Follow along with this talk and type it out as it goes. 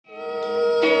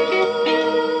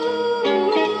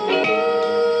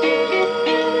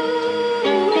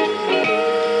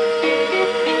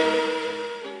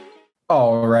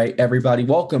right, everybody.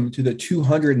 Welcome to the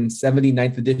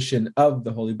 279th edition of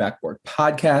the Holy Backboard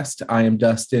Podcast. I am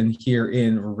Dustin here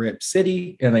in Rip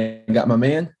City, and I got my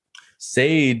man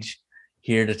Sage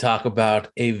here to talk about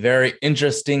a very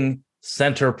interesting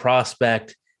center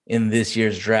prospect in this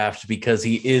year's draft because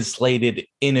he is slated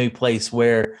in a place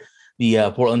where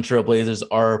the Portland Trail Blazers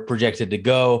are projected to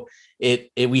go.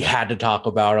 We had to talk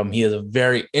about him. He is a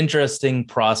very interesting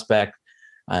prospect.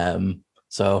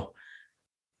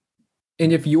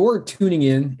 And if you're tuning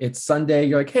in, it's Sunday.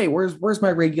 You're like, hey, where's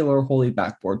my regular Holy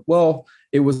Backboard? Well,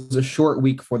 it was a short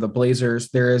week for the Blazers.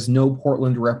 There is no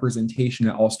Portland representation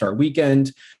at All-Star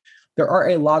Weekend. There are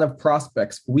a lot of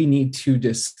prospects we need to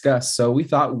discuss. So we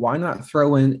thought, why not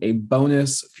throw in a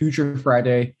bonus Future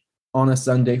Friday on a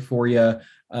Sunday for you?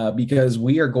 Because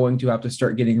we are going to have to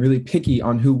start getting really picky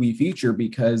on who we feature,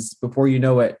 because before you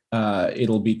know it,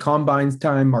 it'll be Combines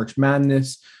time, March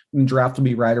Madness, and draft will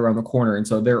be right around the corner. And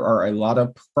so there are a lot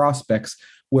of prospects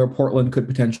where Portland could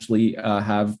potentially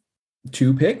have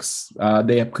 2 picks.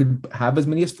 They could have as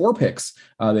many as 4 picks.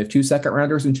 They have 2 second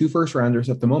rounders and 2 first rounders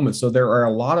at the moment. So there are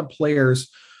a lot of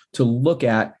players to look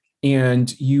at,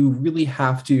 and you really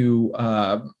have to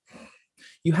cover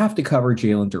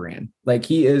Jalen Duren. Like,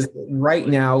 he is right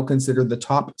now considered the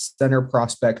top center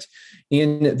prospect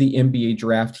in the NBA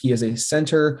draft. He is a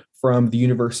center from the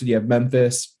University of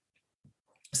Memphis,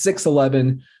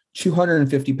 6'11",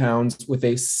 250 pounds, with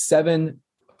a 7'5"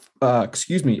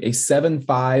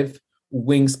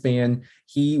 wingspan.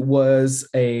 He was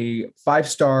a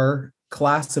 5-star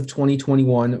class of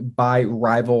 2021 by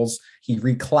Rivals. He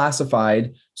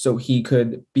reclassified so he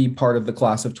could be part of the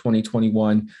class of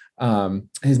 2021.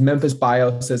 His Memphis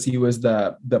bio says he was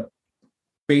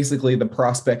basically the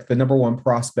prospect, the number 1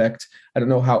 prospect. I don't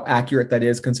know how accurate that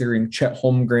is, considering Chet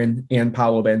Holmgren and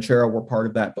Paolo Banchero were part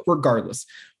of that. But regardless,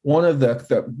 one of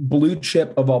the blue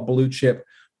chip of all blue chip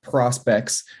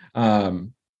prospects.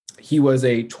 He was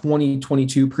a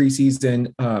 2022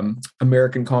 preseason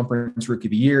American Conference Rookie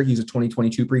of the Year. He's a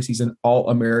 2022 preseason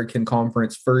All-American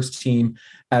Conference first team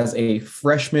as a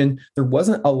freshman. There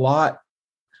wasn't a lot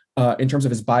in terms of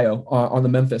his bio on the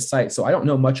Memphis site, so I don't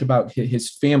know much about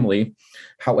his family.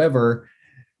 However,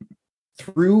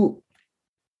 through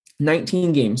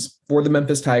 19 games for the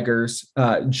Memphis Tigers,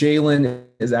 Jalen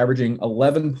is averaging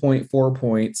 11.4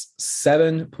 points,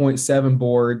 7.7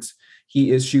 boards. He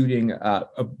is shooting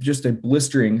just a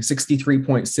blistering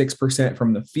 63.6%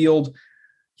 from the field.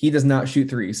 He does not shoot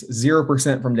threes,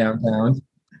 0% from downtown.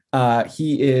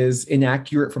 He is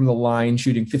inaccurate from the line,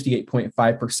 shooting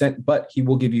 58.5%, but he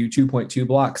will give you 2.2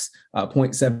 blocks,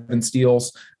 0.7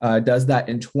 steals, does that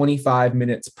in 25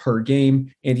 minutes per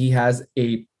game, and he has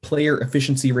a player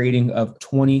efficiency rating of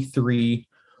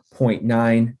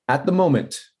 23.9. At the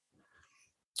moment,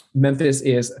 Memphis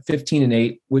is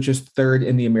 15-8, which is 3rd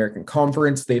in the American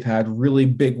Conference. They've had really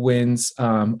big wins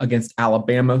against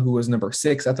Alabama, who was number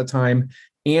 6 at the time,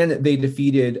 and they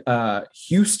defeated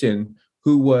Houston,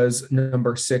 who was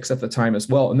number 6 at the time as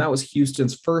well. And that was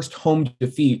Houston's first home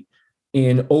defeat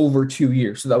in over 2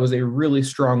 years. So that was a really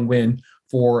strong win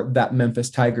for that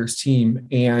Memphis Tigers team.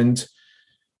 And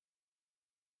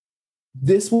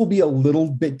this will be a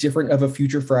little bit different of a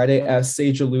Future Friday, as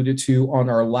Sage alluded to on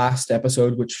our last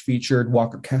episode, which featured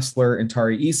Walker Kessler and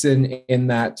Tari Eason, in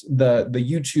that the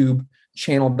YouTube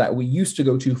channel that we used to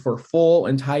go to for full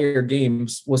entire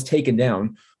games was taken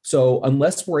down. So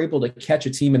unless we're able to catch a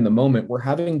team in the moment, we're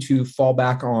having to fall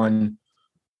back on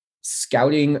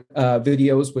scouting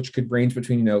videos, which could range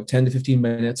between 10 to 15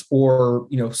 minutes, or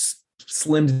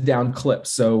slimmed down clips.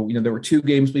 So there were 2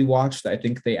 games we watched. I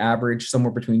think they averaged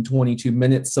somewhere between 22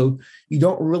 minutes. So you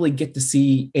don't really get to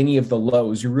see any of the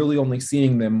lows. You're really only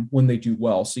seeing them when they do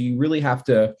well. So you really have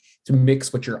to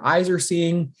mix what your eyes are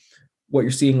seeing, what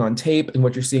you're seeing on tape, and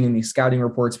what you're seeing in these scouting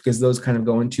reports, because those kind of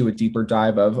go into a deeper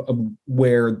dive of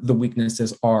where the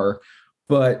weaknesses are.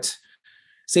 But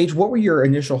Sage, what were your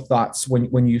initial thoughts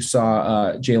when you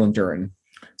saw Jalen Duren?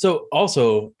 So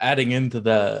also adding into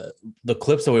the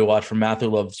clips that we watched from Matthew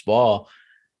Love's Ball,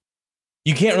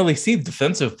 you can't really see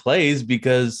defensive plays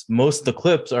because most of the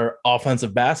clips are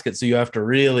offensive baskets. So you have to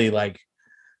really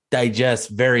digest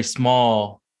very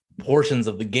small portions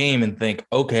of the game and think,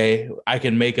 okay, I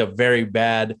can make a very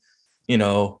bad,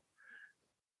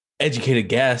 educated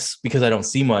guess because I don't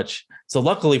see much. So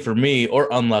luckily for me, or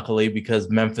unluckily, because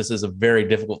Memphis is a very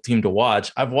difficult team to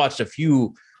watch, I've watched a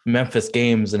few Memphis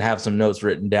games and have some notes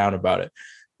written down about it.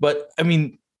 But I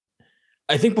mean,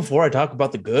 I think before I talk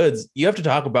about the goods, you have to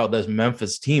talk about this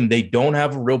Memphis team. They don't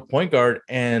have a real point guard,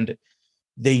 and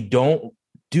they don't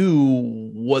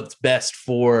do what's best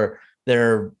for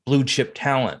their blue chip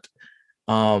talent.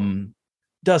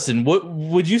 Dustin, what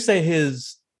would you say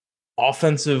his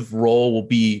offensive role will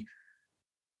be?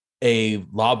 A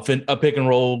pick and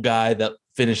roll guy that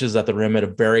finishes at the rim at a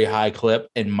very high clip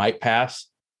and might pass?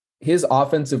 His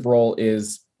offensive role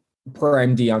is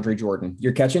prime DeAndre Jordan.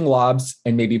 You're catching lobs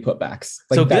and maybe putbacks.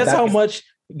 Like so guess how much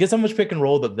pick and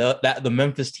roll that the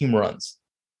Memphis team runs.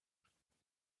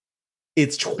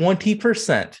 It's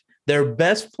 20%. Their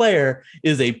best player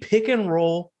is a pick and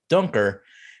roll dunker,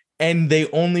 and they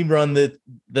only run the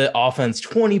offense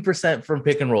 20% from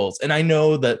pick and rolls. And I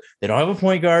know that they don't have a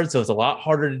point guard, so it's a lot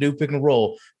harder to do pick and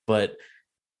roll, but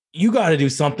you got to do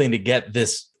something to get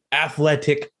this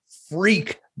athletic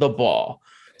freak the ball.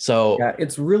 So yeah,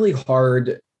 it's really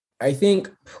hard. I think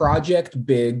project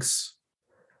bigs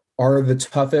are the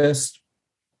toughest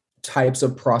types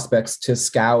of prospects to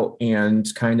scout and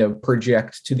kind of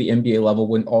project to the NBA level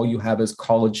when all you have is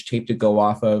college tape to go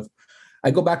off of. I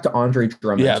go back to Andre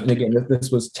Drummond. Yeah. And again, this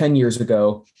was 10 years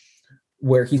ago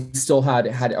where he still had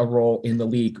a role in the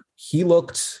league. He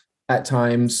looked at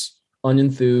times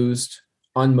unenthused,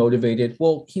 unmotivated.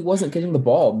 Well, he wasn't getting the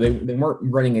ball. They weren't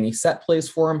running any set plays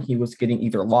for him. He was getting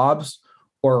either lobs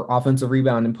or offensive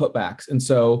rebound and putbacks. And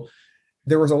so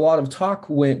there was a lot of talk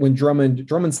when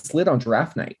Drummond slid on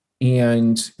draft night.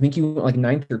 And I think he went like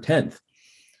 9th or 10th.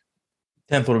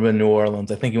 10th would have been New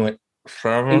Orleans. I think he went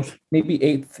 7th. Maybe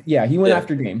 8th. Yeah, he went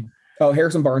after Dame. Oh,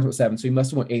 Harrison Barnes went 7th, so he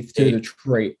must have went 8th to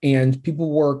Detroit. And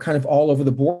people were kind of all over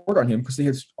the board on him because he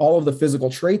has all of the physical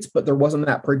traits, but there wasn't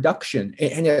that production.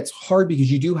 And it's hard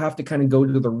because you do have to kind of go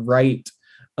to the right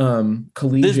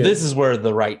collegiate. This is where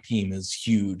the right team is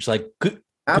huge. Like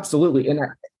absolutely. And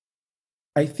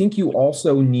I think you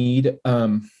also need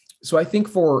so I think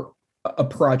for a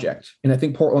project, and I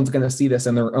think Portland's going to see this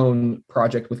in their own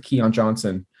project with Keon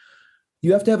Johnson,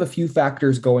 you have to have a few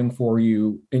factors going for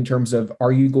you in terms of,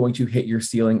 are you going to hit your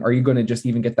ceiling? Are you going to just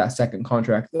even get that second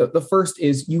contract? The first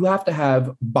is you have to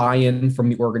have buy-in from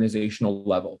the organizational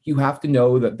level. You have to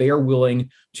know that they are willing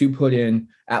to put in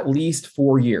at least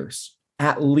 4 years,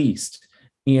 at least.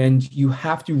 And you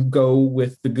have to go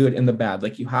with the good and the bad.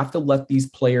 Like you have to let these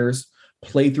players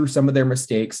play through some of their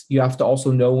mistakes. You have to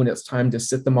also know when it's time to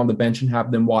sit them on the bench and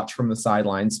have them watch from the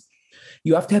sidelines.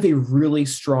 You have to have a really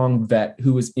strong vet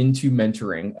who is into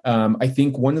mentoring. I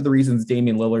think one of the reasons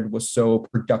Damian Lillard was so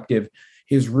productive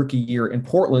his rookie year in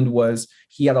Portland was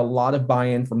he had a lot of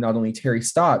buy-in from not only Terry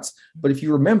Stotts, but if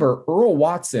you remember, Earl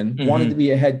Watson wanted to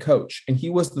be a head coach, and he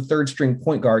was the third string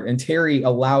point guard, and Terry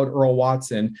allowed Earl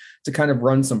Watson to kind of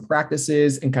run some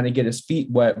practices and kind of get his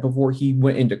feet wet before he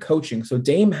went into coaching. So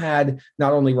Dame had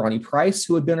not only Ronnie Price,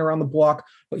 who had been around the block,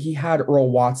 but he had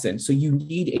Earl Watson. So you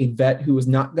need a vet who is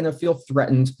not going to feel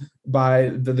threatened by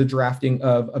the drafting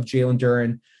of Jalen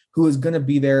Duren, who is going to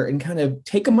be there and kind of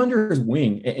take him under his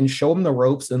wing and show him the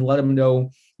ropes and let him know,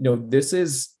 this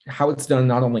is how it's done,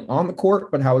 not only on the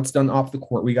court, but how it's done off the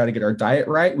court. We got to get our diet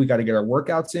right. We got to get our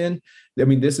workouts in. I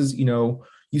mean, this is,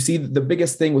 you see the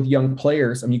biggest thing with young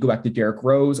players. I mean, you go back to Derrick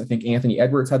Rose. I think Anthony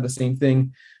Edwards had the same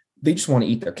thing. They just want to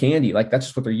eat their candy. Like that's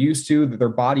just what they're used to, that their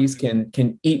bodies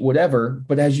can eat whatever.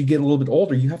 But as you get a little bit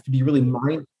older, you have to be really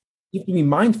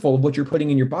mindful of what you're putting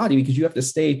in your body because you have to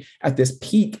stay at this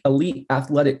peak elite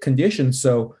athletic condition.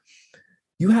 So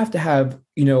you have to have,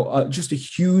 just a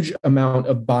huge amount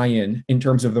of buy-in in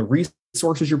terms of the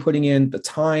resources you're putting in, the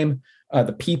time,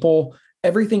 the people.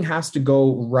 Everything has to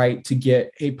go right to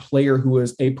get a player who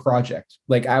is a project.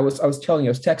 Like I was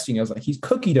texting, I was like, he's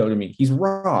cookie dough to me. He's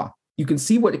raw. You can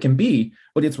see what it can be,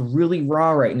 but it's really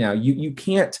raw right now. You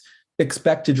can't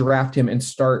expect to draft him and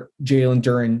start Jalen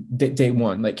Duren day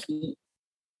one. Like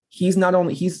he's not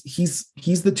only he's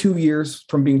the 2 years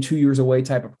from being 2 years away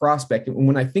type of prospect. And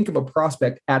when I think of a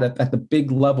prospect at the big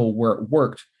level where it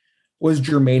worked was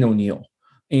Jermaine O'Neal.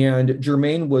 And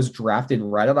Jermaine was drafted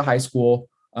right out of high school,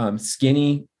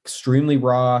 skinny, extremely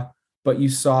raw, but you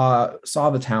saw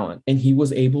the talent, and he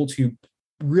was able to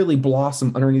really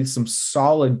blossom underneath some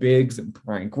solid bigs and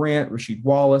Brian Grant, Rasheed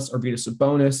Wallace, Arvydas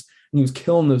Sabonis, and he was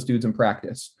killing those dudes in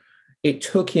practice. It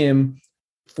took him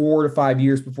 4 to 5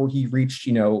 years before he reached,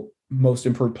 most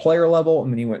improved player level.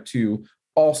 And then he went to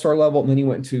all-star level, and then he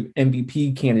went to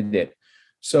MVP candidate.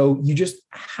 So you just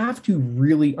have to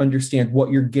really understand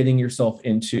what you're getting yourself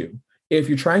into. If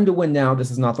you're trying to win now, this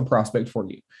is not the prospect for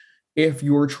you. If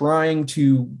you're trying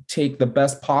to take the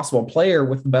best possible player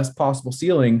with the best possible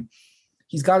ceiling,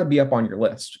 he's got to be up on your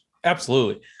list.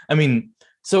 Absolutely. I mean,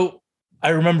 so I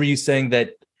remember you saying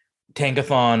that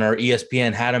Tankathon or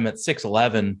ESPN had him at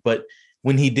 6'11", but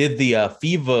when he did the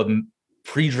FIBA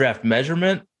pre-draft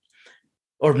measurement,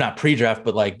 or not pre-draft,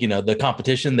 but the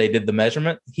competition, they did the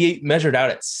measurement, he measured out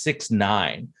at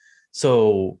 6'9".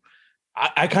 So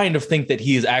I kind of think that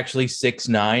he is actually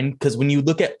 6'9", because when you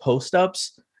look at post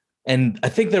ups, and I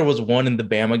think there was one in the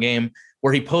Bama game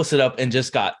where he posted up and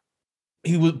just got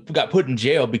put in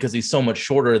jail because he's so much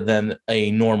shorter than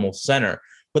a normal center.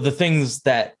 But the things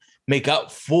that make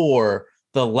up for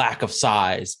the lack of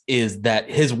size is that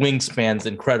his wingspan's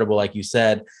incredible, like you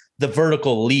said, the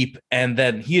vertical leap, and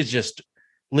then he is just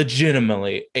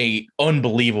legitimately a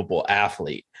unbelievable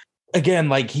athlete. Again,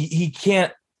 like he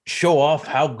can't show off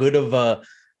how good of a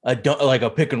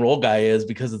pick and roll guy is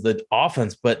because of the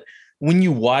offense, but when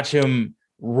you watch him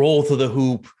roll to the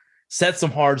hoop, set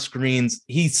some hard screens,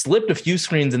 he slipped a few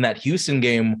screens in that Houston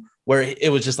game where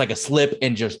it was just like a slip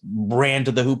and just ran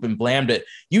to the hoop and blammed it.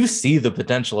 You see the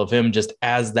potential of him just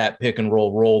as that pick and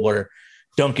roll roller,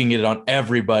 dunking it on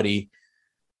everybody.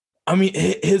 I mean,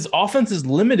 his offense is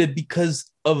limited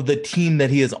because of the team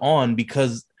that he is on,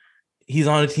 because he's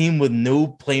on a team with no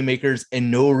playmakers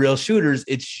and no real shooters.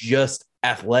 It's just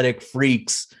athletic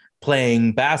freaks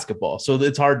playing basketball. So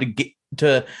it's hard to get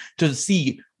to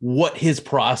see what his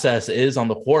process is on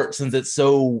the court, since it's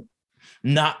so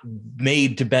not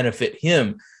made to benefit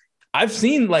him. I've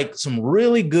seen like some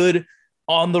really good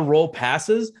on the roll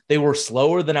passes. They were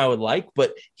slower than I would like,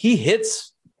 but he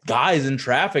hits guys in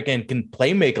traffic and can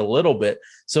play make a little bit.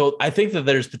 So I think that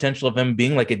there's potential of him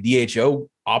being like a DHO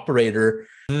operator.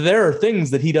 There are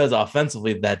things that he does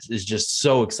offensively that is just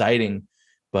so exciting.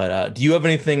 But do you have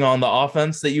anything on the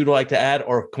offense that you'd like to add,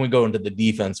 or can we go into the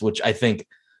defense, which I think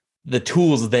the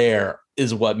tools there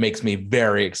is what makes me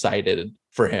very excited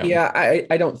for him? Yeah,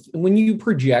 I don't. When you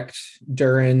project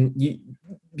Duren,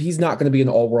 he's not going to be an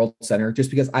all-world center, just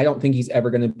because I don't think he's ever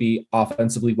going to be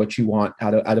offensively what you want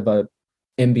out of a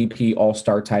MVP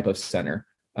all-star type of center.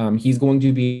 He's going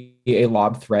to be a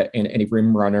lob threat and a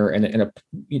rim runner and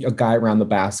a guy around the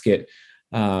basket.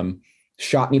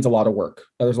 Shot needs a lot of work.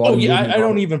 There's a lot. I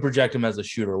don't even project him as a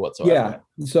shooter whatsoever.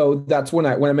 Yeah, so that's when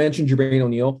I mentioned Jermaine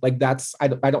O'Neal, like I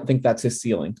don't think that's his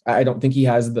ceiling. I don't think he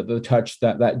has the touch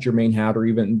that Jermaine had, or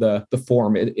even the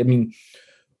form. I mean,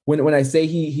 when I say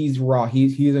he's raw,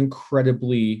 he's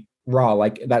incredibly raw.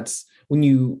 Like that's when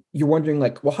you're wondering,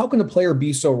 like, well, how can a player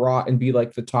be so raw and be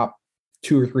like the top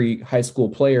 2 or 3 high school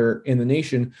player in the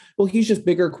nation? Well, he's just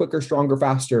bigger, quicker, stronger,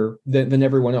 faster than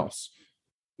everyone else.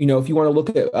 You know, if you want to look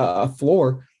at a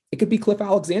floor, it could be Cliff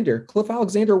Alexander. Cliff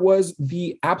Alexander was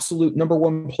the absolute number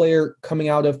 1 player coming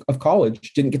out of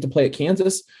college. Didn't get to play at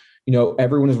Kansas. You know,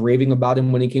 everyone was raving about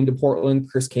him when he came to Portland.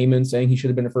 Chris Kaman saying he should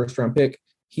have been a first-round pick.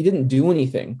 He didn't do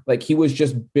anything. Like, he was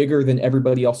just bigger than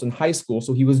everybody else in high school,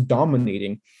 so he was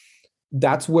dominating.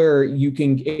 That's where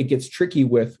it gets tricky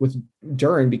with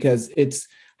Duren, because it's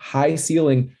high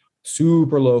ceiling,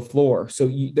 super low floor.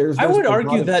 So I would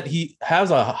argue that he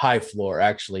has a high floor,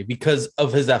 actually, because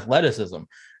of his athleticism.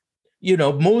 You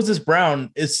know, Moses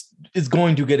Brown is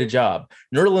going to get a job.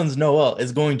 Nerlens Noel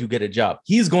is going to get a job.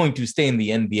 He's going to stay in the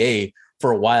NBA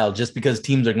for a while, just because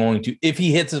teams are going to, if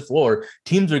he hits his floor,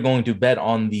 teams are going to bet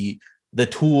on the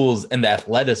tools and the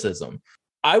athleticism.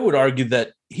 I would argue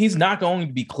that he's not going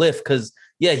to be Cliff, because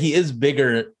yeah, he is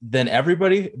bigger than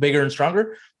everybody, bigger and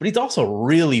stronger, but he's also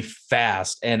really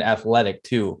fast and athletic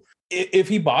too. If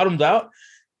he bottoms out,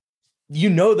 you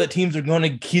know that teams are going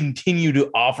to continue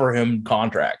to offer him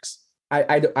contracts.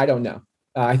 I don't know.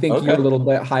 I think you're a little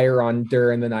bit higher on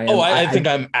Duren than I am. Oh, I think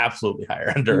I'm absolutely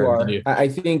higher on Duren than you.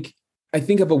 I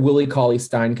think of a Willie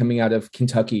Cauley-Stein coming out of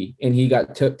Kentucky, and he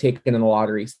got taken in the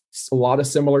lottery. A lot of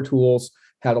similar tools,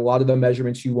 had a lot of the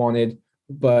measurements you wanted,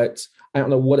 but I don't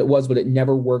know what it was, but it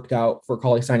never worked out for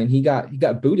Cauley-Stein, and he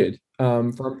got booted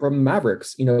from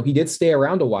Mavericks. You know, he did stay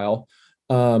around a while,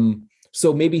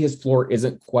 so maybe his floor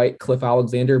isn't quite Cliff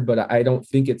Alexander, but I don't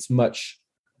think it's much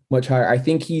higher. I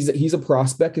think he's a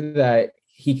prospect that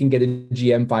he can get a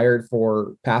GM fired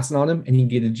for passing on him, and he can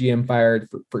get a GM fired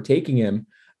for taking him.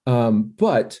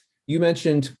 But you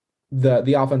mentioned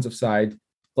the offensive side.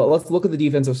 Let's look at the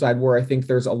defensive side, where I think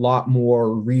there's a lot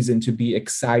more reason to be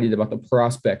excited about the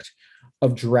prospect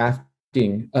of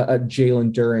drafting a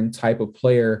Jalen Duren type of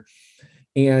player.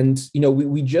 And, you know,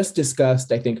 we just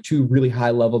discussed, I think, 2 really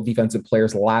high-level defensive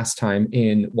players last time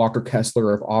in Walker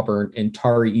Kessler of Auburn and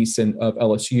Tari Eason of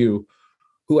LSU,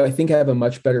 who I think have a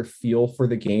much better feel for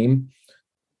the game.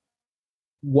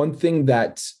 One thing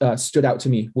that stood out to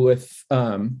me with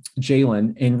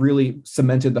Jalen and really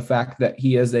cemented the fact that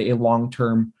he is a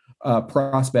long-term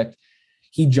prospect,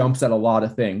 he jumps at a lot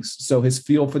of things. So his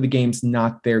feel for the game's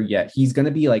not there yet. He's going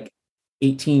to be like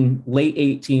 18, late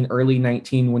 18, early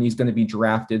 19 when he's going to be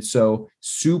drafted. So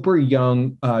super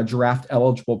young, draft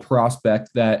eligible prospect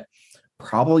that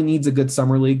probably needs a good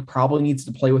summer league, probably needs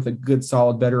to play with a good,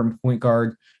 solid veteran point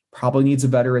guard, probably needs a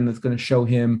veteran that's going to show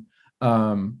him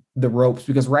the ropes,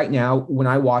 because right now when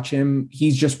I watch him,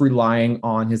 he's just relying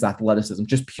on his athleticism,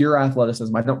 just pure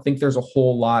athleticism. I don't think there's a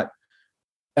whole lot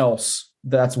else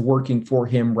that's working for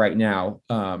him right now.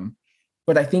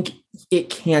 But I think it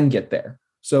can get there.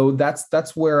 So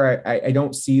that's where I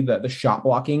don't see the shot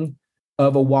blocking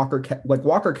of a Walker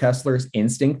Kessler's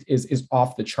instinct is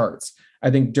off the charts. I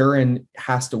think Duren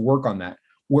has to work on that.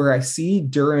 Where I see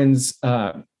Duren's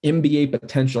NBA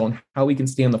potential and how he can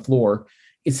stay on the floor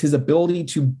is his ability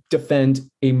to defend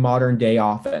a modern day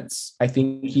offense. I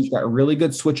think he's got really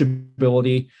good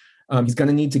switchability. He's going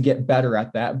to need to get better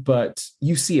at that, but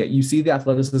you see it. You see the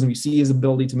athleticism. You see his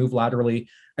ability to move laterally.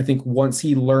 I think once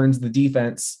he learns the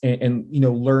defense and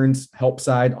learns help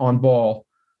side on ball,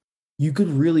 you could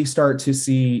really start to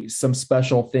see some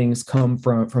special things come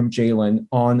from Jalen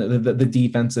on the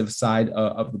defensive side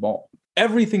of the ball.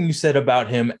 Everything you said about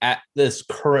him at this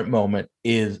current moment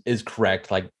is correct.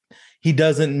 Like, he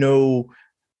doesn't know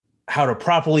how to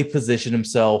properly position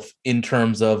himself in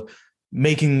terms of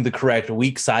making the correct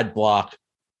weak side block.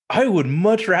 I would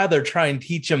much rather try and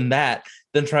teach him that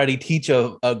than try to teach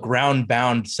a ground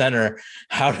bound center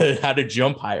how to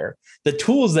jump higher. The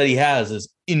tools that he has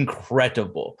is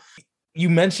incredible. You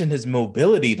mentioned his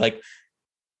mobility. Like,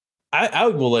 I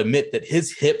will admit that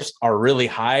his hips are really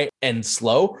high and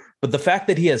slow, but the fact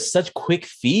that he has such quick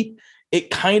feet, it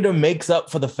kind of makes up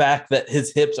for the fact that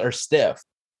his hips are stiff.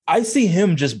 I see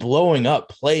him just blowing up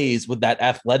plays with that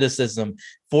athleticism,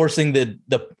 forcing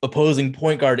the opposing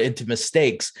point guard into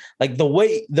mistakes. Like, the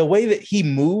way that he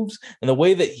moves and the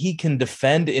way that he can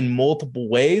defend in multiple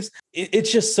ways,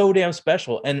 it's just so damn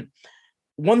special. And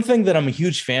one thing that I'm a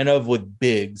huge fan of with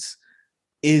bigs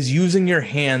is using your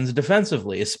hands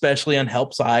defensively, especially on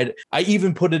help side. I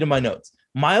even put it in my notes.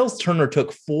 Miles Turner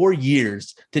took 4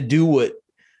 years to do what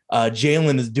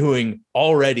Jalen is doing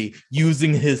already,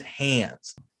 using his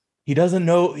hands. He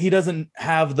doesn't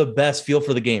have the best feel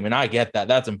for the game, and I get that.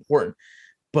 That's important.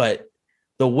 But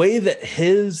the way that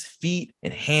his feet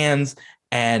and hands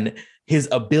and his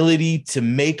ability to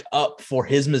make up for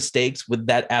his mistakes with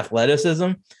that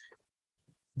athleticism,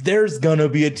 there's gonna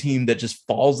be a team that just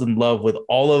falls in love with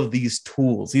all of these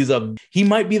tools. He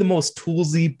might be the most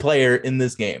toolsy player in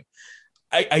this game.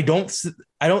 I don't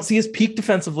see his peak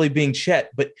defensively being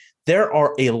Chet, but there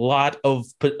are a lot of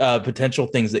potential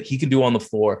things that he can do on the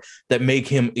floor that make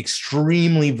him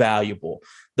extremely valuable.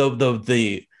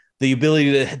 The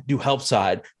ability to do help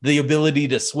side, the ability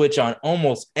to switch on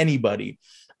almost anybody.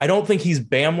 I don't think he's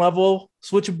Bam level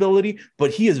switchability,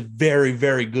 but he is very,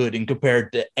 very good in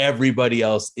compared to everybody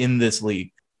else in this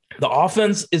league. The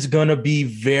offense is going to be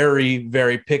very,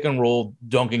 very pick and roll,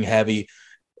 dunking heavy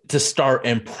to start,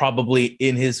 and probably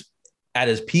at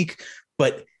his peak.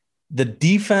 But the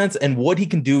defense and what he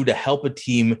can do to help a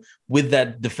team with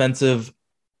that defensive,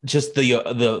 just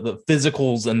the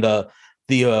physicals and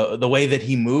the way that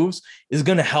he moves is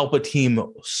going to help a team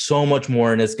so much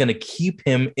more, and it's going to keep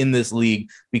him in this league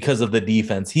because of the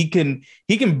defense. He can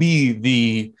be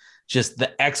the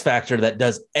X factor that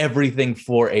does everything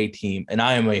for a team, and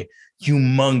I am a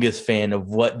humongous fan of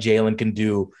what Jalen can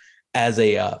do as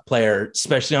a player,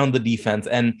 especially on the defense.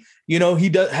 And he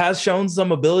has shown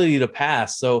some ability to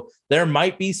pass, so there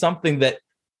might be something that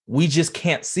we just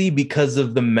can't see because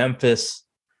of the Memphis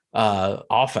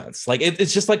offense. Like,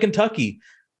 it's just like Kentucky.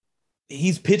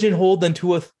 He's pigeonholed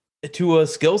into a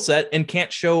skill set and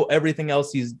can't show everything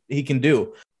else he can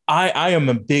do. I am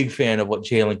a big fan of what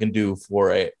Jalen can do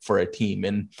for a team.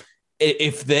 And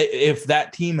if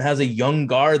that team has a young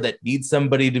guard that needs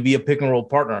somebody to be a pick and roll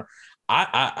partner,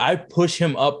 I push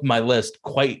him up my list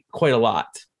quite a lot.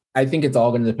 I think it's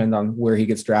all going to depend on where he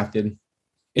gets drafted.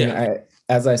 Yeah.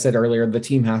 As I said earlier, the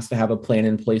team has to have a plan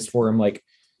in place for him. Like,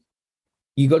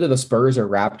 you go to the Spurs or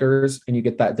Raptors and you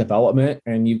get that development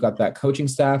and you've got that coaching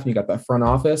staff and you got that front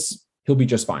office, he'll be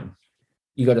just fine.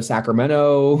 You go to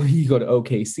Sacramento, you go to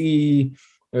OKC.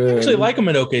 I actually like him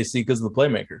in OKC because of the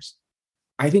playmakers.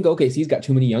 I think OKC's got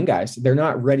too many young guys. They're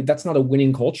not ready. That's not a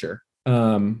winning culture.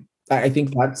 I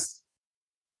think that's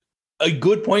a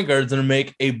good point guard is going to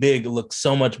make a big look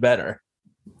so much better.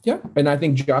 Yeah. And I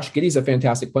think Josh Giddey's a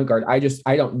fantastic point guard. I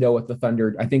don't know what the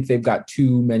Thunder, I think they've got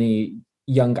too many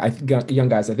young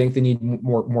guys. I think they need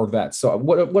more vets. So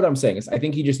what I'm saying is I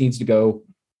think he just needs to go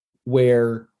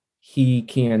where he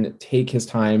can take his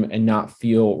time and not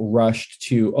feel rushed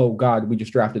to, oh God, we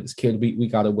just drafted this kid. We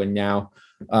got to win now.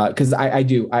 Cause I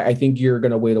think you're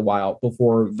going to wait a while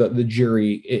before the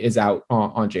jury is out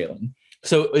on Jalen.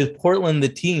 So is Portland the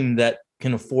team that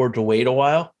can afford to wait a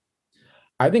while?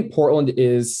 I think Portland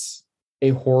is a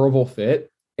horrible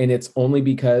fit. And it's only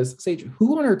because Sage,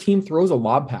 who on our team throws a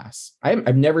lob pass?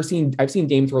 I've seen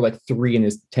Dame throw like 3 in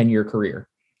his 10-year career.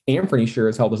 Anthony sure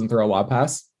as hell doesn't throw a lob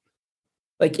pass.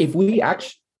 Like if we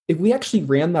actually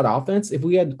ran that offense, if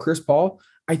we had Chris Paul,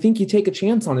 I think you take a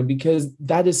chance on him because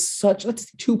that's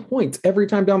 2 points every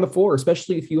time down the floor,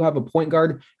 especially if you have a point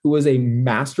guard who is a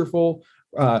masterful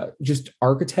just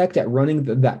architect at running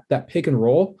that pick and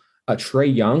roll.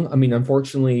 Trae Young. I mean,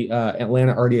 unfortunately,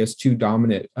 Atlanta already has 2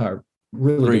 dominant,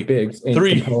 really good bigs.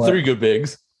 Three good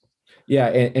bigs. Yeah,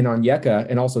 and Onyeka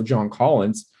and also John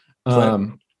Collins.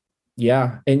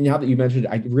 Yeah, and now that you mentioned,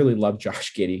 I really love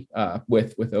Josh Giddey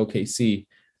with OKC,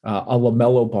 a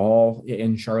LaMelo Ball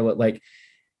in Charlotte. Like,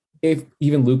 if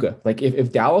even Luka, like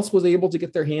if Dallas was able to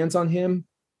get their hands on him,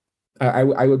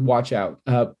 I would watch out.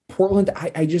 Portland,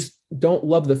 I just don't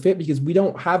love the fit because we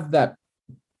don't have that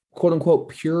quote unquote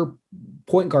pure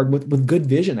point guard with good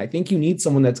vision. I think you need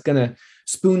someone that's gonna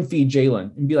spoon feed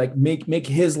Jalen and be like, make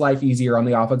his life easier on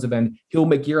the offensive end. He'll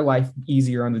make your life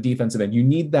easier on the defensive end. You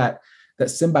need that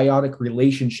symbiotic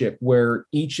relationship where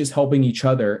each is helping each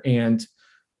other. And,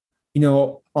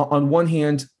 on one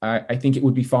hand, I think it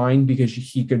would be fine because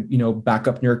he could, back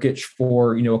up Nurkic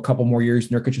for, a couple more years.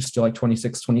 Nurkic is still like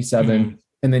 26, 27,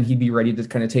 and then he'd be ready to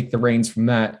kind of take the reins from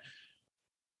that.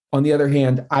 On the other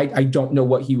hand, I don't know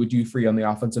what he would do for you on the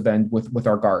offensive end with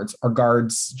our guards. Our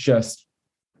guards just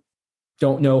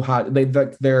don't know how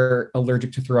they're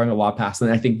allergic to throwing a lob pass.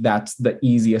 And I think that's the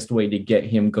easiest way to get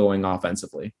him going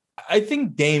offensively. I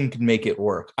think Dame can make it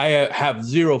work. I have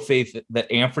zero faith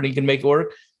that Anthony can make it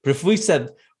work. But if we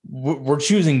said we're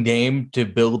choosing Dame to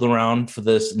build around for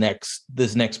this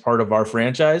next part of our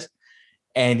franchise,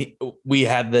 and we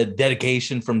had the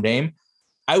dedication from Dame,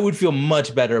 I would feel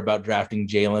much better about drafting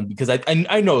Jalen because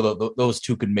I know that those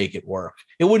two could make it work.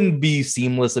 It wouldn't be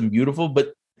seamless and beautiful,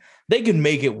 but they can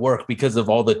make it work because of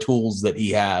all the tools that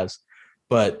he has.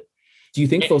 But do you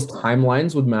think those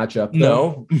timelines would match up?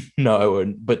 Though? No, I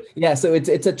wouldn't. But yeah, so it's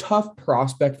a tough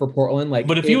prospect for Portland. Like,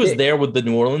 but if he was there with the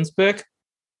New Orleans pick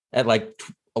at like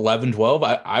 11,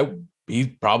 12, he's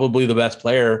probably the best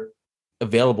player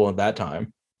available at that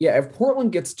time. Yeah, if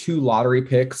Portland gets 2 lottery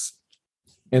picks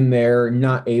and they're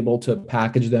not able to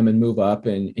package them and move up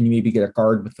and you maybe get a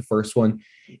guard with the first one,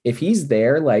 if he's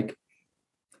there, like,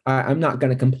 I'm not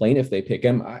going to complain if they pick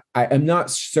him. I'm not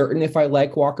certain if I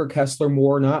like Walker Kessler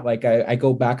more or not. Like I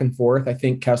go back and forth. I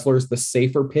think Kessler's the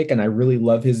safer pick, and I really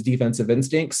love his defensive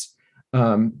instincts.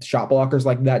 Shot blockers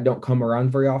like that don't come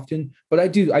around very often, but I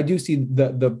do see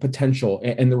the potential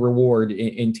and the reward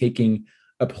in taking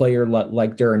a player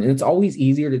like Duren. And it's always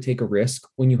easier to take a risk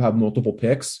when you have multiple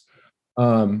picks.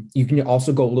 You can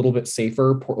also go a little bit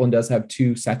safer. Portland does have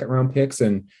 2 second-round picks,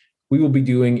 and we will be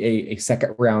doing a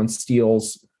second-round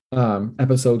steals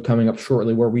episode coming up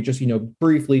shortly where we just,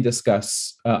 briefly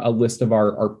discuss a list of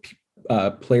our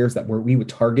players that we would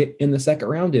target in the second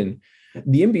round. And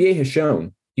the NBA has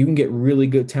shown you can get really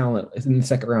good talent in the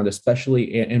second round,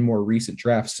 especially in more recent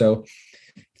drafts. So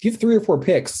if you have 3 or 4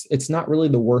 picks, it's not really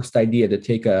the worst idea to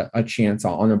take a chance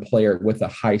on a player with a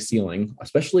high ceiling,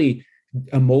 especially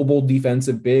a mobile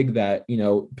defensive big that,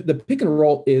 the pick and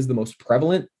roll is the most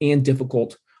prevalent and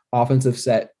difficult offensive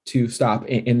set to stop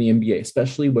in the NBA,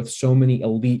 especially with so many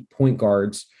elite point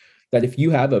guards, that if you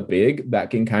have a big that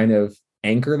can kind of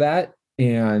anchor that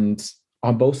and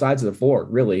on both sides of the floor,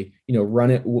 really,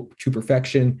 run it to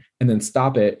perfection and then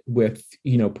stop it with,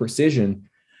 precision,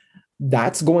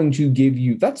 that's going to give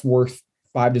you, that's worth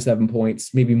 5 to 7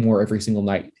 points, maybe more every single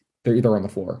night. They're on the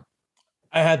floor.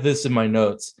 I had this in my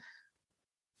notes.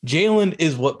 Jalen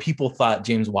is what people thought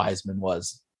James Wiseman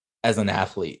was as an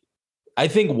athlete. I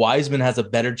think Wiseman has a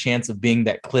better chance of being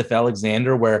that Cliff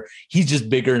Alexander where he's just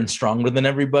bigger and stronger than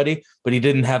everybody, but he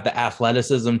didn't have the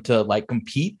athleticism to like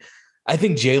compete. I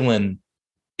think Jalen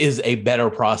is a better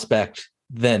prospect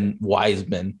than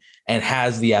Wiseman and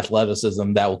has the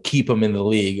athleticism that will keep him in the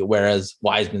league, whereas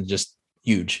Wiseman's just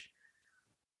huge.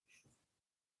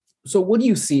 So what do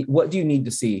you see? What do you need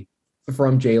to see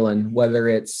from Jalen, whether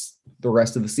it's the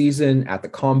rest of the season, at the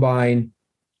combine?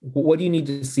 What do you need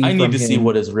to see? I need to see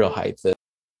what his real height is.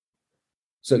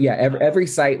 So yeah, every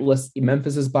site lists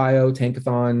Memphis's bio,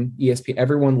 Tankathon, ESPN,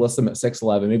 everyone lists him at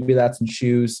 6'11". Maybe that's in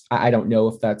shoes. I don't know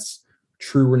if that's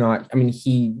true or not. I mean,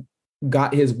 he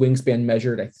got his wingspan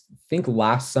measured, I think,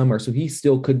 last summer, so he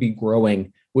still could be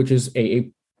growing, which is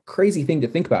a crazy thing to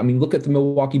think about. I mean, look at the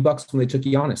Milwaukee Bucks when they took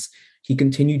Giannis. He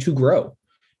continued to grow.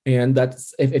 And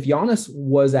that's if Giannis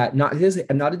was at not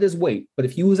at his weight, but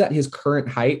if he was at his current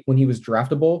height when he was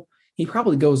draftable, he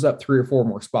probably goes up 3 or 4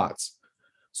 more spots.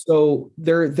 So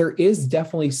there is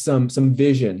definitely some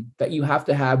vision that you have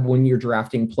to have when you're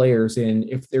drafting players. And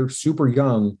if they're super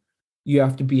young, you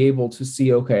have to be able to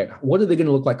see, okay, what are they going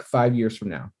to look like 5 years from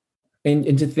now? And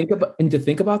to think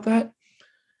about that,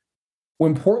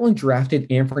 when Portland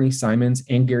drafted Anthony Simons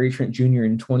and Gary Trent Jr.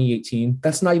 in 2018,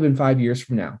 that's not even 5 years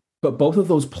from now. But both of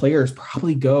those players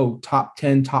probably go top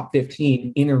 10, top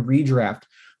 15 in a redraft.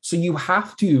 So you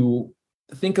have to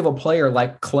think of a player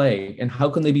like Clay and how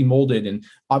can they be molded? And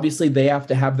obviously they have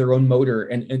to have their own motor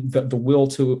and the will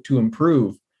to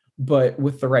improve. But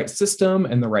with the right system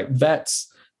and the right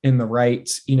vets and the right,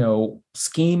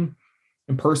 scheme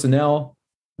and personnel,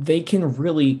 they can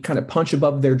really kind of punch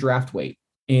above their draft weight.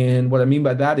 And what I mean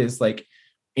by that is like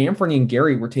Anthony and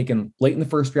Gary were taken late in the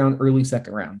first round, early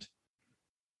second round.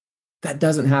 That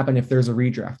doesn't happen if there's a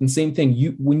redraft. And same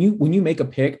thing, when you make a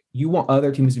pick, you want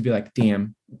other teams to be like,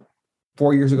 damn,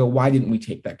 4 years ago, why didn't we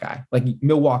take that guy? Like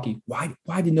Milwaukee, why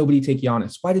did nobody take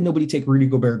Giannis? Why did nobody take Rudy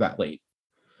Gobert that late?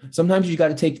 Sometimes you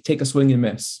got to take a swing and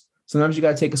miss. Sometimes you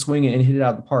got to take a swing and hit it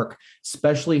out of the park,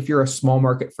 especially if you're a small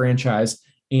market franchise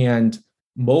and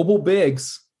mobile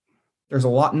bigs. There's a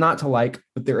lot not to like,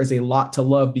 but there is a lot to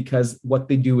love because what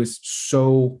they do is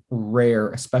so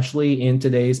rare, especially in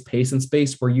today's pace and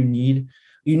space where you need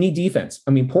defense.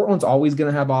 I mean, Portland's always going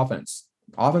to have offense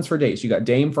for days. You got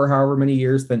Dame for however many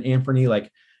years, then Anthony, like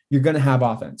you're going to have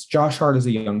offense. Josh Hart is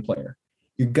a young player.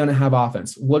 You're going to have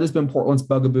offense. What has been Portland's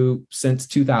bugaboo since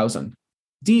 2000?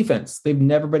 Defense. They've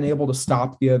never been able to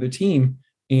stop the other team,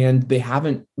 and they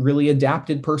haven't really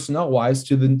adapted personnel-wise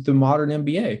to the modern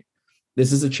NBA.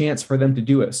 This is a chance for them to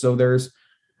do it. So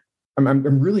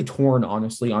I'm really torn,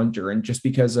 honestly, on Duren just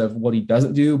because of what he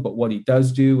doesn't do, but what he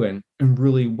does do, and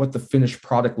really what the finished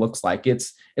product looks like.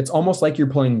 It's almost like you're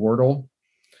playing Wordle,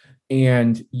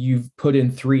 and you've put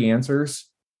in 3 answers,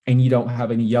 and you don't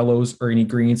have any yellows or any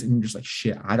greens, and you're just like,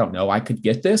 shit, I don't know. I could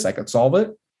get this. I could solve it.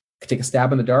 I could take a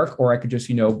stab in the dark, or I could just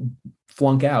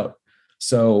flunk out.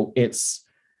 So it's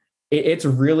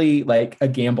really like a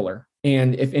gambler.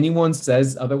 And if anyone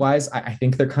says otherwise, I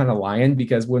think they're kind of lying,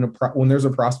 because when there's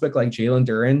a prospect like Jalen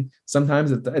Duren,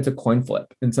 sometimes it's a coin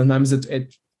flip, and sometimes it's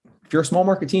if you're a small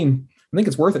market team, I think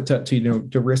it's worth it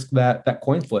to risk that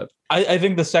coin flip. I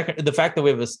think the fact that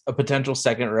we have a potential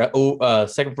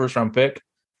second first round pick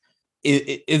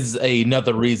is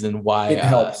another reason why it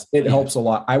helps. It helps a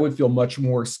lot. I would feel much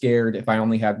more scared if I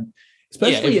only had,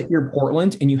 especially if you're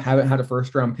Portland and you haven't had a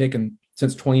first round pick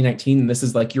since 2019, and this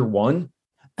is like year one.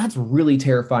 That's really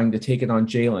terrifying to take it on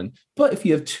Jalen. But if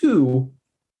you have 2,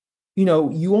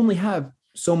 you only have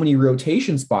so many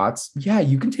rotation spots. Yeah,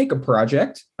 you can take a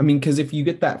project. I mean, because if you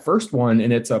get that first one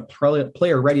and it's a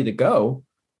player ready to go,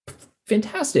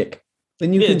 fantastic.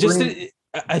 Then you can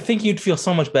I think you'd feel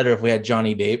so much better if we had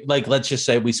Johnny Davis. Like, let's just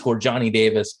say we scored Johnny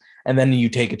Davis, and then you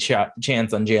take a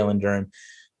chance on Jalen Duren.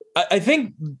 I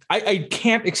think I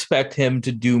can't expect him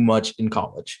to do much in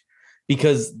college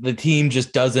because the team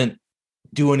just doesn't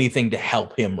do anything to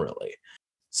help him really.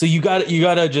 So you got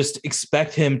to just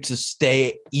expect him to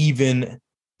stay even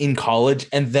in college,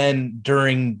 and then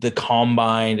during the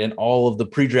combine and all of the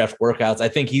pre-draft workouts, I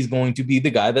think he's going to be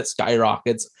the guy that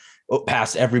skyrockets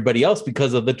past everybody else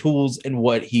because of the tools and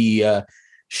what he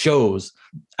shows.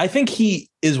 I think he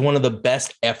is one of the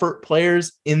best effort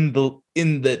players in the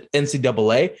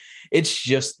NCAA. It's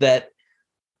just that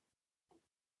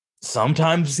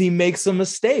sometimes he makes some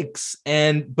mistakes,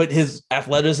 but his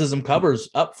athleticism covers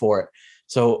up for it.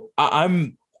 So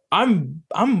I'm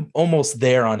almost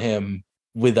there on him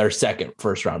with our second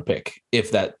first round pick.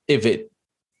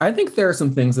 I think there are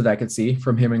some things that I could see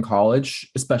from him in college,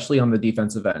 especially on the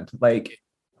defensive end. Like,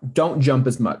 don't jump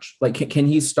as much. Like, can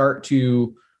he start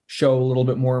to show a little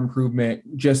bit more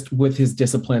improvement just with his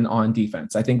discipline on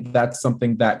defense? I think that's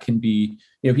something that can be,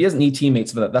 he doesn't need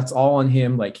teammates for that. That's all on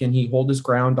him. Like, can he hold his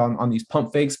ground on these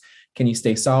pump fakes? Can he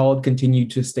stay solid, continue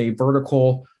to stay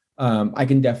vertical? I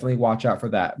can definitely watch out for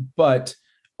that. But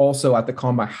also at the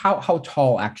combine, how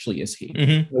tall actually is he?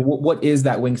 Mm-hmm. What is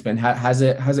that wingspan? Has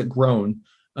it grown?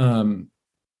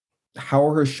 How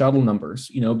are his shuttle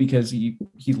numbers? Because he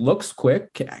looks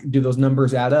quick. Do those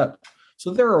numbers add up?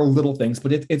 So there are little things,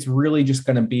 but it's really just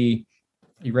going to be,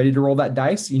 are you ready to roll that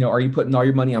dice? Are you putting all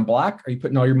your money on black? Are you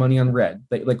putting all your money on red?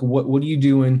 Like what are you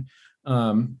doing?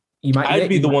 I'd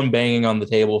be the one banging on the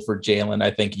table for Jalen.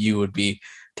 I think you would be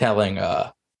telling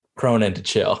Cronin to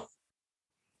chill.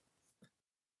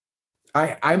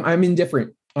 I'm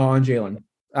indifferent on Jalen.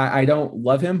 I don't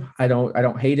love him. I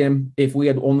don't hate him. If we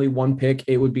had only one pick,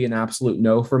 it would be an absolute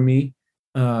no for me.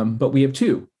 But we have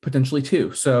potentially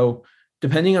two. So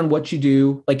depending on what you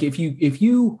do, like if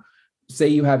you say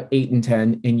you have 8 and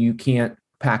 10 and you can't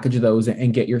package those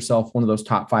and get yourself one of those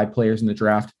top 5 players in the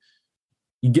draft.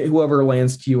 You get whoever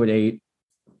lands to you at 8.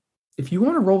 If you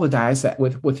want to roll the dice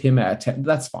with him at 10,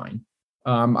 that's fine.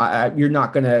 You're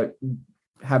not going to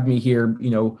have me here,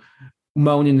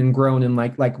 moaning and groaning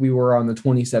like we were on the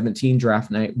 2017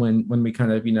 draft night when we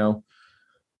kind of,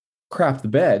 crap the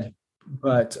bed.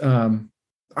 But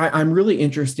I'm really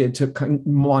interested to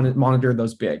monitor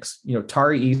those bigs,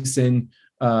 Tari Eason,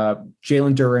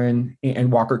 Jalen Duren,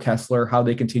 and Walker Kessler, how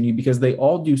they continue, because they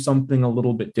all do something a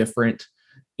little bit different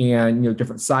and,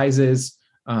 different sizes.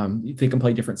 They can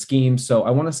play different schemes. So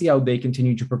I want to see how they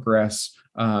continue to progress.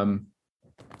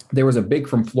 There was a big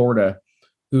from Florida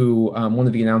who one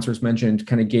of the announcers mentioned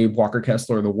kind of gave Walker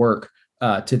Kessler the work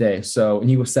today. And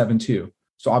he was 7'2".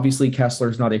 So obviously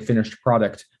Kessler's not a finished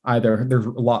product either. There's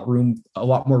a lot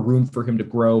more room for him to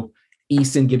grow.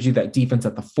 Eason gives you that defense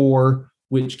at the 4,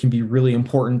 which can be really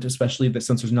important, especially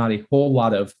since there's not a whole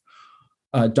lot of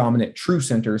dominant true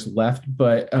centers left.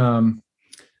 But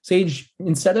Sage,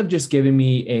 instead of just giving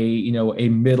me a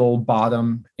middle,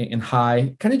 bottom, and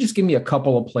high, kind of just give me a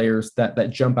couple of players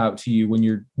that jump out to you when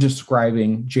you're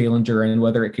describing Jalen Duren, and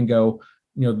whether it can go,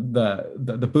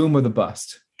 the boom or the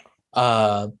bust.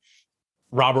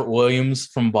 Robert Williams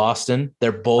from Boston.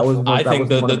 They're both, I think,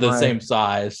 the same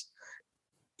size.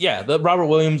 Yeah, the Robert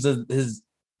Williams,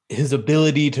 his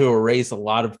ability to erase a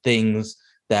lot of things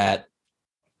that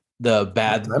the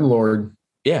bad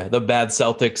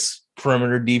Celtics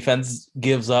perimeter defense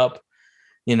gives up.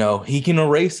 He can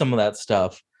erase some of that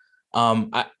stuff.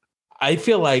 I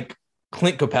feel like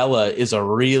Clint Capella is a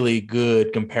really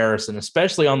good comparison,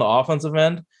 especially on the offensive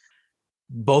end.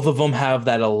 Both of them have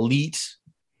that elite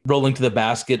rolling to the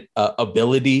basket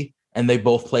ability, and they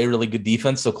both play really good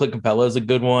defense. So Clint Capella is a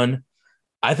good one.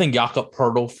 I think Jakob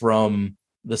Poeltl from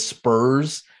the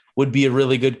Spurs would be a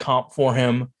really good comp for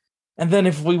him. And then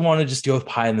if we want to just go with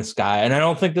pie in the sky, and I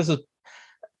don't think there's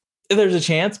a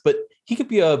chance, but he could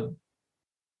be a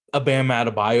Bam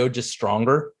Adebayo, just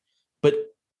stronger. But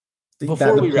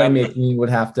before the playmaking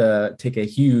would have to take a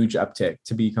huge uptick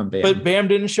to become Bam. But Bam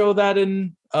didn't show that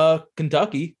in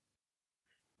Kentucky.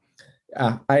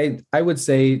 I would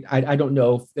say I don't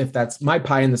know if that's my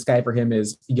pie in the sky for him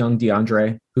is young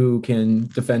DeAndre, who can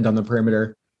defend on the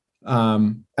perimeter.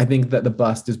 I think that the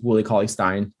bust is Willie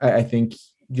Cauley-Stein. I think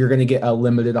you're going to get a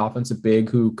limited offensive big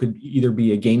who could either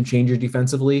be a game changer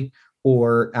defensively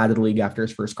or out of the league after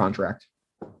his first contract.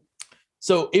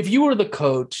 So if you were the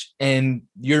coach and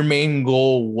your main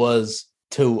goal was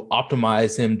to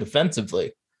optimize him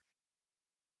defensively,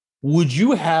 would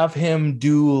you have him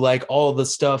do like all the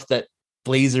stuff that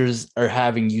Blazers are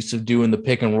having Yusuf do in the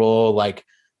pick and roll, like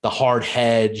the hard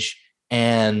hedge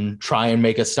and try and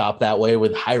make a stop that way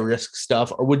with high risk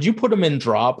stuff? Or would you put him in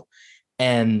drop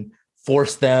and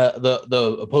force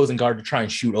the opposing guard to try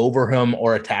and shoot over him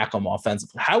or attack him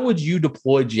offensively? How would you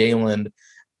deploy Jalen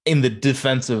in the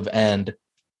defensive end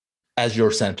as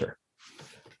your center?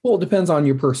 Well, it depends on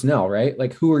your personnel, right?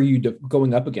 Like, who are you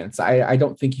going up against? I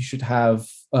don't think you should have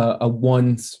a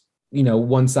one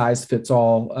size fits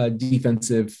all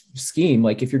defensive scheme.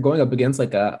 Like, if you're going up against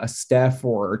like a Steph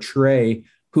or a Trey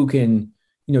who can,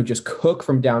 just cook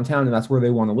from downtown and that's where they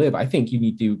want to live, I think you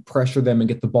need to pressure them and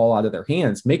get the ball out of their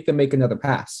hands, make them make another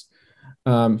pass.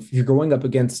 If you're going up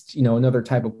against, another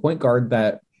type of point guard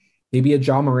that maybe a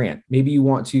Ja Morant, maybe you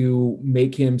want to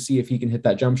make him see if he can hit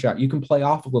that jump shot. You can play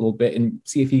off a little bit and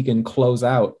see if he can close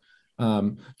out.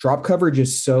 Drop coverage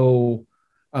is so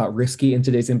risky in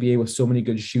today's NBA with so many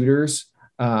good shooters.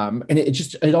 And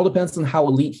it all depends on how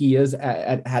elite he is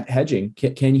at hedging.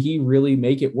 Can he really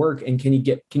make it work? And can he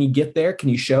get there? Can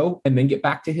he show and then get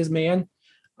back to his man?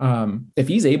 If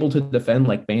he's able to defend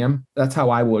like Bam, that's how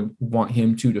I would want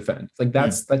him to defend. Like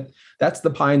that's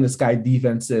the pie in the sky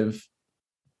defensive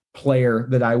player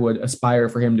that I would aspire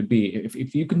for him to be.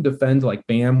 If you can defend like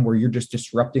Bam, where you're just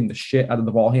disrupting the shit out of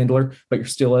the ball handler, but you're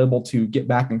still able to get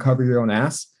back and cover your own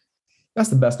ass, that's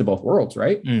the best of both worlds,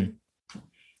 right?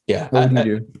 Yeah. What would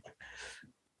you do?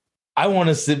 I want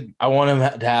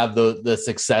him to have the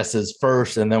successes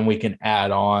first, and then we can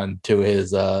add on to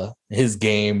his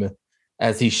game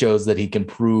as he shows that he can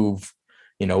prove,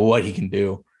 what he can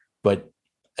do. But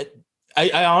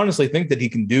I honestly think that he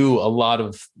can do a lot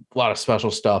of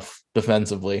special stuff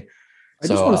defensively. I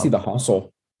just want to see the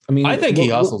hustle. I mean, I think he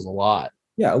hustles a lot.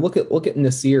 Yeah, look at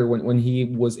Nasir when he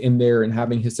was in there and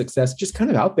having his success, just kind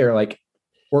of out there like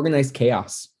organized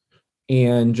chaos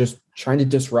and just trying to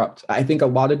disrupt. I think a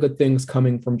lot of good things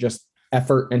coming from just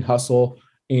effort and hustle,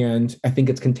 and I think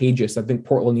it's contagious. I think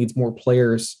Portland needs more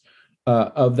players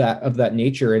of that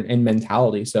nature and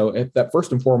mentality. So if that,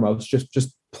 first and foremost,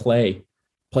 just play.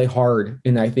 play hard,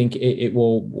 and I think it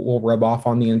will rub off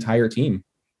on the entire team.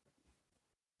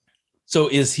 So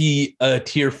is he a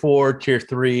tier 4, tier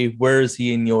 3? Where is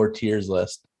he in your tiers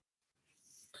list?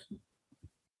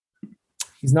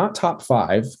 He's not top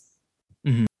 5.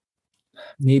 Mm-hmm.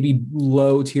 Maybe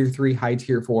low tier 3, high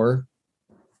tier 4.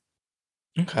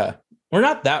 Okay. We're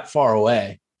not that far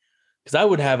away, because I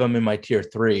would have him in my tier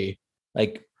 3.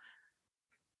 Like,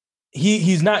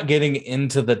 he's not getting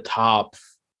into the top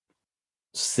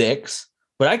 6,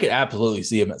 but I could absolutely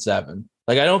see him at 7.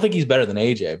 Like, I don't think he's better than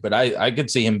AJ, but I could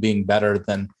see him being better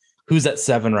than who's at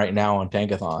 7 right now on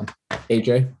Tankathon.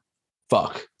 AJ.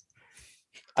 Fuck.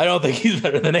 I don't think he's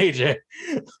better than AJ,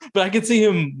 but I could see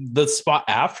him the spot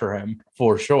after him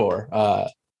for sure.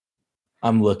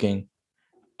 I'm looking.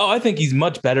 Oh, I think he's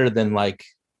much better than like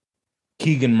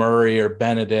Keegan Murray or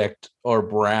Benedict or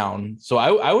Brown. So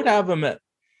I would have him at,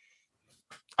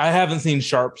 I haven't seen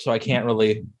Sharp, so I can't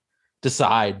really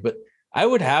decide, but I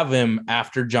would have him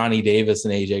after Johnny Davis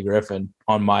and AJ Griffin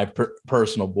on my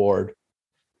personal board.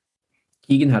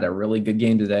 Keegan had a really good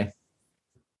game today.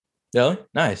 Really?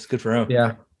 Nice. Good for him.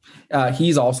 Yeah.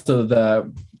 He's also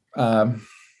the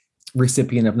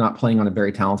recipient of not playing on a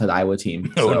very talented Iowa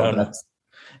team.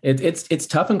 It's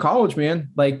tough in college, man.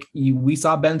 Like we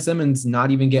saw Ben Simmons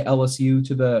not even get LSU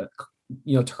to the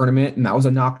tournament, and that was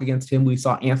a knock against him. We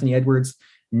saw Anthony Edwards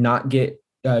not get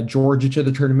Georgia to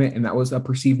the tournament, and that was a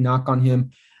perceived knock on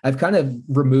him. I've kind of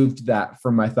removed that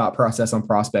from my thought process on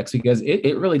prospects, because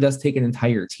it really does take an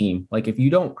entire team. Like if you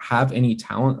don't have any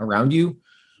talent around you,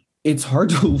 it's hard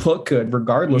to look good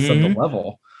regardless of the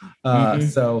level.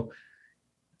 So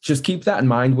just keep that in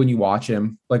mind when you watch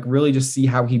him. Like really just see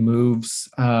how he moves.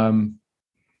 I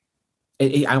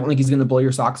don't think he's going to blow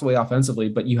your socks away offensively,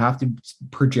 but you have to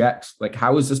project, like,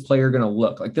 how is this player going to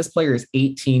look? Like this player is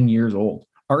 18 years old,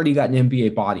 already got an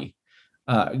NBA body.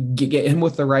 Get him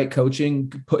with the right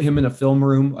coaching, put him in a film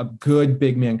room, a good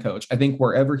big man coach. I think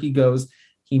wherever he goes,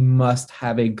 he must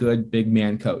have a good big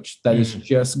man coach that is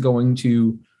just going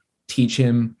to teach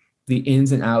him the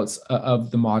ins and outs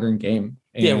of the modern game.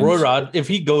 And Roy Rogers, if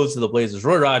he goes to the Blazers,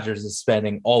 Roy Rogers is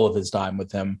spending all of his time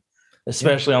with him,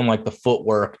 especially on like the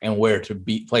footwork and where to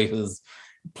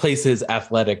place his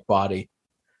athletic body.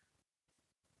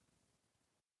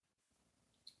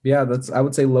 Yeah, I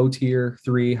would say low tier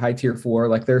 3, high tier 4.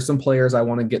 Like there's some players I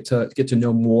want to get to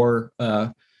know more.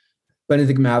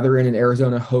 Benedict Mathurin in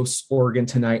Arizona hosts Oregon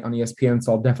tonight on ESPN,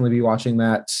 so I'll definitely be watching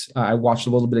that. I watched a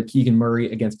little bit of Keegan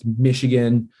Murray against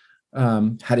Michigan.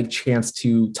 Had a chance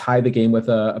to tie the game with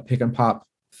a pick and pop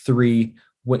 3,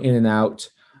 went in and out,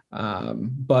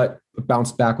 but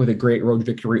bounced back with a great road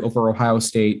victory over Ohio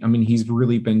State. I mean, he's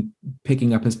really been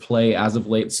picking up his play as of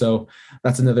late, so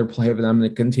that's another player that I'm going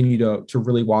to continue to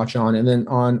really watch on. And then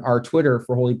on our Twitter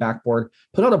for Holy Backboard,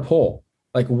 put out a poll.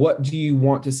 Like, what do you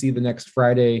want to see the next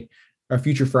Friday or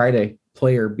future Friday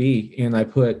player be? And I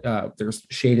put there's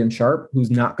Shaedon Sharpe, who's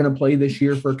not going to play this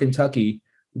year for Kentucky,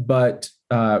 but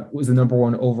was the number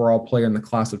 1 overall player in the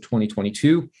class of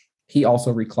 2022. He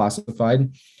also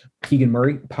reclassified. Keegan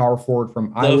Murray, power forward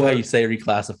from Iowa. Love how you say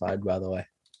reclassified, by the way.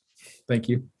 Thank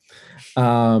you.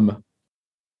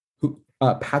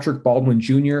 Patrick Baldwin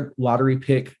Jr., lottery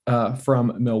pick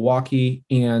from Milwaukee,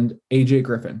 and AJ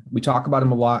Griffin. We talk about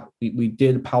him a lot. We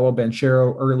did Paolo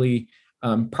Banchero early,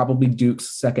 probably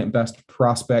Duke's second best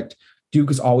prospect.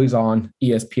 Duke is always on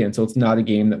ESPN, so it's not a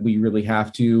game that we really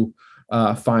have to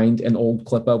find an old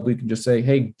clip of. We can just say,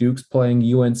 hey, Duke's playing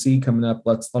UNC coming up.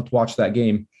 Let's watch that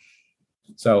game.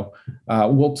 So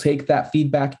we'll take that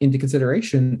feedback into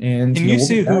consideration. And can you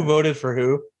see who voted for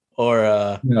who?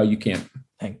 Or no, you can't.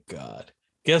 Thank God.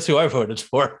 Guess who I voted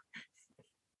for?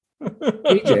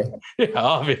 AJ. Yeah,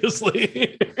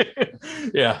 obviously.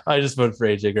 Yeah, I just voted for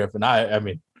AJ Griffin. I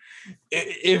mean,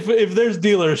 if there's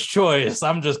dealer's choice,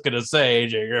 I'm just gonna say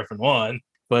AJ Griffin won.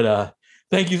 But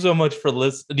thank you so much for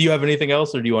listening. Do you have anything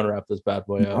else, or do you want to wrap this bad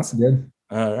boy up? That's good.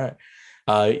 All right.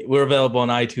 We're available on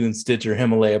iTunes, Stitcher,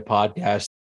 Himalaya Podcast.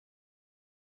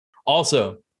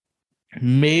 Also,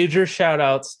 major shout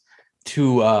outs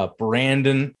to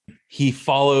Brandon. He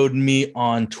followed me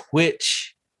on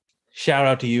Twitch. Shout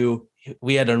out to you.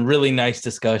 We had a really nice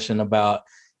discussion about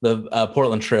the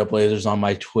Portland Trailblazers on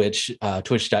my Twitch,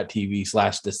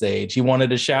 twitch.tv/thesage. He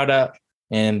wanted a shout out,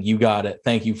 and you got it.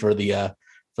 Thank you for the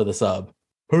sub.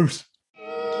 Peace.